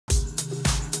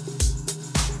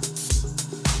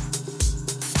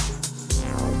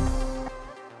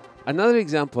Another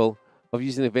example of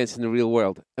using events in the real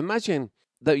world. Imagine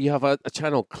that you have a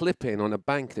channel clipping on a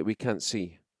bank that we can't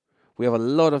see. We have a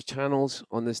lot of channels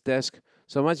on this desk.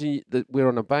 So imagine that we're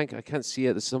on a bank. I can't see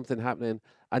it. There's something happening.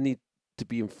 I need to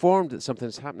be informed that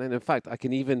something's happening. In fact, I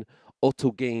can even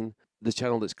auto gain the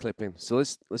channel that's clipping. So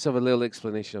let's have a little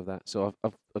explanation of that. So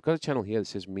I've got a channel here that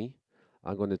says me.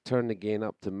 I'm going to turn the gain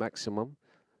up to maximum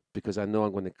because I know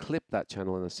I'm going to clip that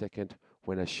channel in a second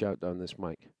when I shout down this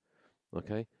mic.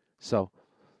 Okay, so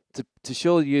to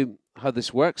show you how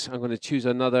this works, I'm going to choose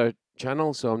another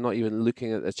channel. So I'm not even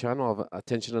looking at the channel. I have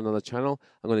attention on another channel.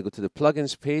 I'm going to go to the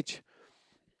plugins page.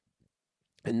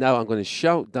 And now I'm going to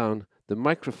shout down the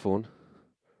microphone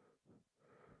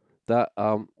that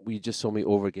we just saw me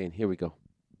over again. Here we go.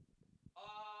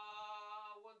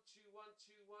 1 2 1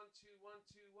 2 1 2 1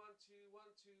 2 1 2 1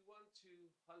 2 1 2.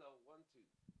 Hello, 1 2.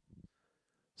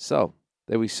 So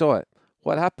there we saw it.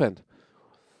 What happened?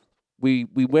 We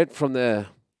went from the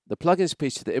plugins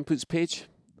page to the inputs page.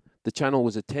 The channel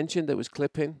was attention that was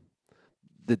clipping.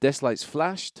 The desk lights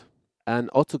flashed, and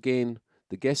auto gain,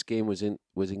 the guest gain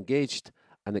was engaged,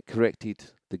 and it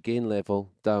corrected the gain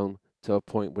level down to a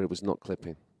point where it was not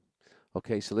clipping.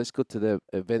 Okay, so let's go to the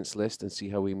events list and see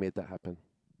how we made that happen.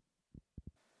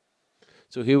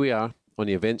 So here we are on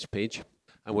the events page,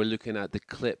 and we're looking at the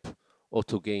clip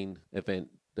auto gain event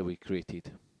that we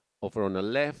created. Over on the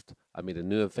left, I made a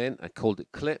new event. I called it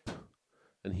clip,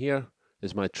 and here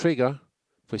is my trigger,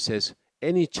 which says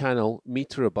any channel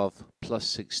meter above plus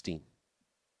 16.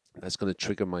 That's going to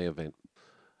trigger my event.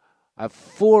 I have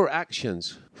 4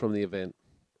 actions from the event.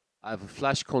 I have a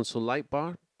flash console light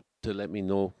bar to let me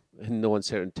know in no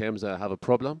uncertain terms that I have a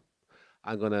problem.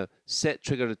 I'm going to set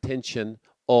trigger attention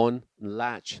on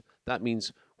latch. That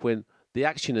means when the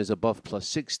action is above plus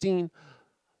 16,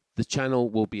 the channel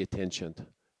will be attentioned.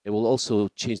 It will also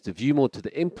change the view mode to the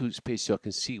inputs page so I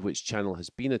can see which channel has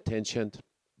been attentioned.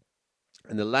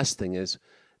 And the last thing is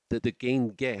that the gain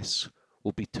guess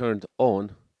will be turned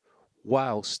on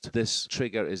whilst this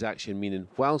trigger is action, meaning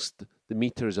whilst the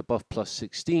meter is above plus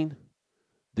 16,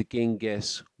 the gain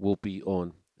guess will be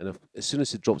on. And as soon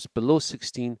as it drops below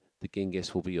 16, the gain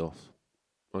guess will be off.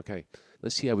 Okay,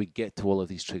 let's see how we get to all of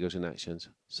these triggers and actions.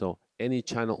 So any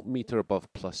channel meter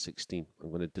above plus 16. I'm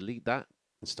going to delete that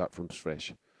and start from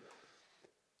fresh.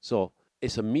 So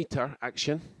it's a meter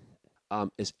action.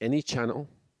 It's any channel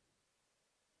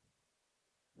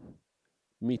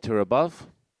meter above.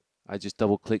 I just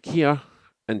double click here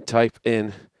and type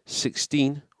in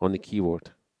 16 on the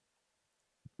keyboard.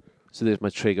 So there's my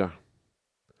trigger.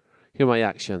 Here are my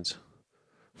actions.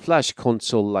 Flash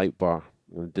console light bar.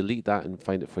 I'm going to delete that and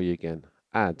find it for you again.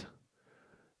 Add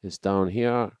is down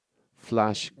here.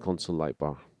 Flash console light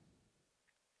bar.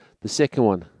 The second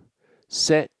one,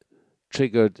 set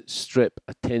triggered strip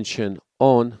attention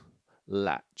on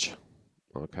latch.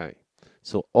 Okay,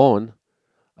 so on,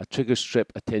 a trigger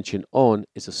strip attention on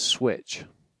is a switch.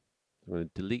 I'm going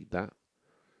to delete that,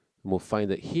 and we'll find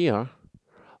it here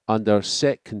under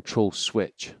set control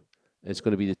switch. It's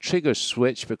going to be the trigger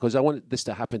switch because I want this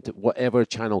to happen to whatever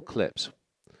channel clips.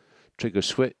 Trigger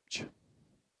switch.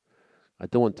 I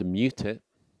don't want to mute it.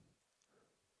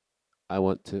 I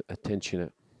want to attention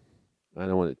it. And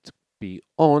I want it to be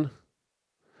on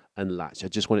and latch. I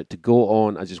just want it to go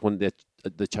on. I just want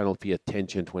the channel to be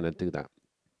attentioned when I do that.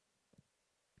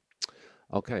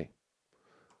 Okay.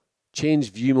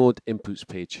 Change view mode inputs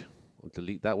page. I'll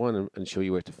delete that one and show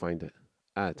you where to find it.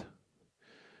 Add.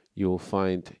 You will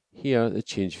find here the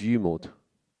change view mode.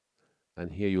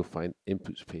 And here you'll find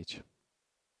inputs page.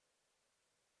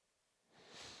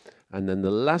 And then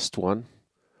the last one,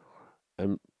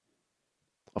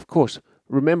 of course,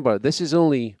 remember, this is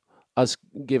only us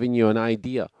giving you an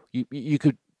idea. You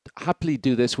could happily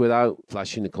do this without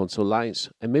flashing the console lights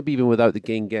and maybe even without the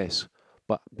gain guess.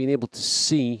 But being able to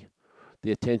see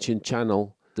the attention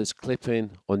channel that's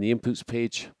clipping on the inputs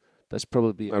page, that's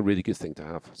probably a really good thing to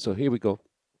have. So here we go.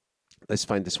 Let's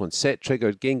find this one. Set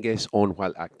trigger gain guess on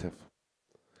while active.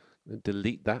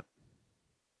 Delete that.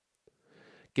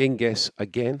 Gain guess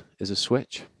again is a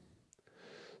switch.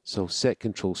 So set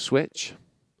control switch.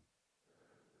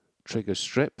 Trigger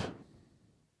strip.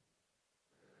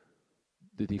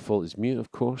 The default is mute,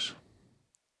 of course.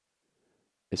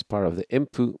 It's part of the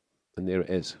input, and there it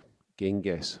is. Gain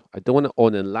guess. I don't want it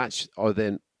on and latch,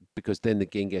 because then the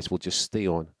gain guess will just stay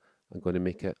on. I'm going to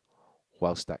make it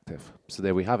whilst active. So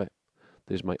there we have it.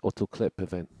 There's my auto clip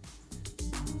event.